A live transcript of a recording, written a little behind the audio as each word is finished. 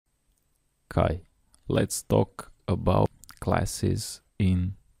Hi, let's talk about classes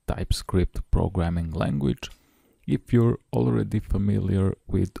in TypeScript programming language. If you're already familiar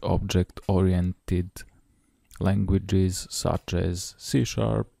with object-oriented languages such as C#,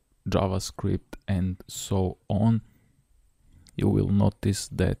 JavaScript, and so on, you will notice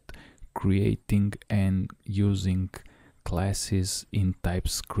that creating and using classes in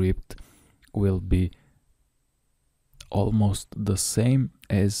TypeScript will be almost the same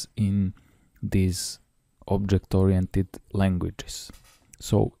as in these object-oriented languages.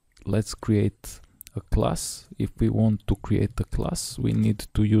 So let's create a class. If we want to create a class, we need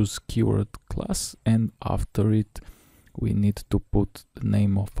to use keyword class, and after it we need to put the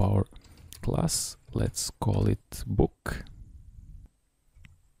name of our class. Let's call it book.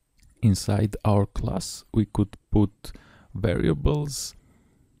 Inside our class we could put variables.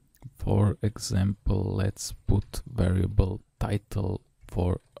 For example, let's put variable title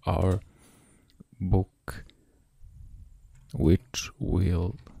for our book, which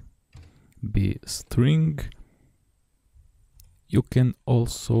will be string. You can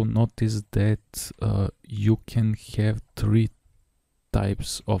also notice that you can have three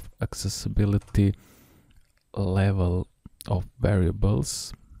types of accessibility level of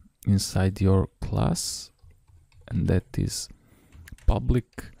variables inside your class, and that is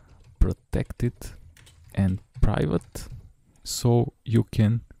public, protected, and private. So you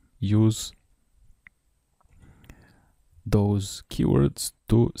can use those keywords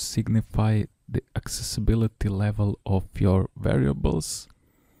to signify the accessibility level of your variables.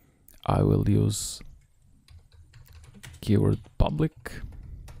 I will use keyword public.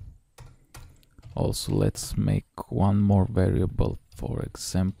 Also, let's make one more variable, for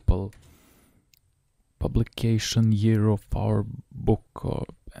example, publication year of our book,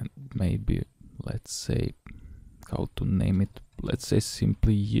 and maybe let's say how to name it. Let's say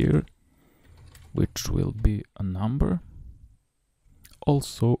simply year, which will be a number.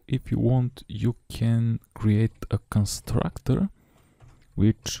 Also, if you want, you can create a constructor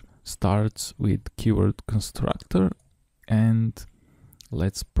which starts with keyword constructor, and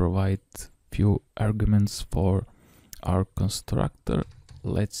let's provide few arguments for our constructor.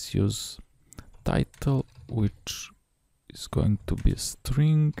 Let's use title, which is going to be a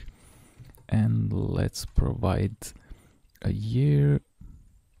string, and let's provide a year.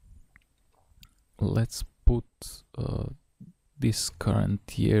 Let's put this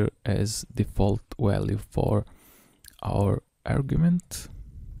current year as default value for our argument.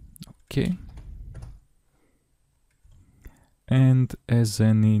 Okay. And as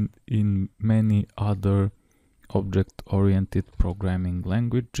in many other object-oriented programming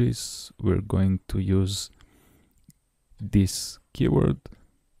languages, we're going to use this keyword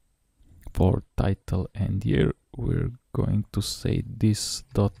for title and year. We're going to say this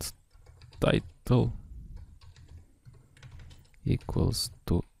dot title equals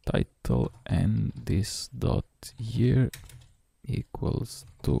to title, and this dot year equals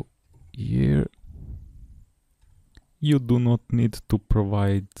to year. You do not need to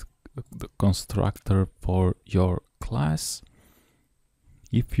provide the constructor for your class.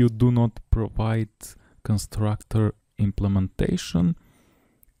 If you do not provide constructor implementation,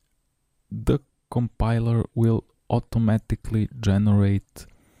 the compiler will automatically generate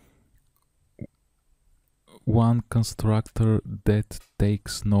one constructor that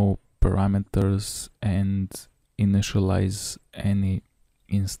takes no parameters and initialize any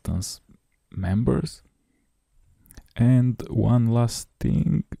instance members. And one last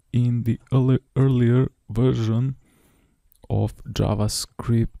thing, in the earlier version of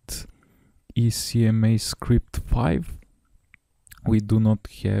JavaScript ECMA script 5, we do not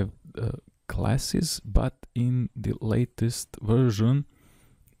have classes, but in the latest version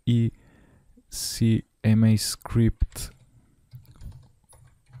ECMA script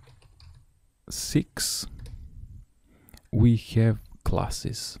 6, we have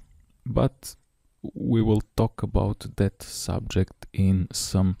classes, but we will talk about that subject in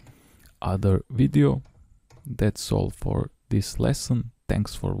some other video. That's all for this lesson.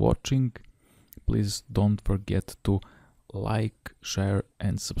 Thanks for watching. Please don't forget to like, share,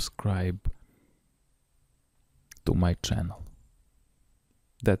 and subscribe to my channel.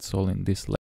 That's all in this lesson.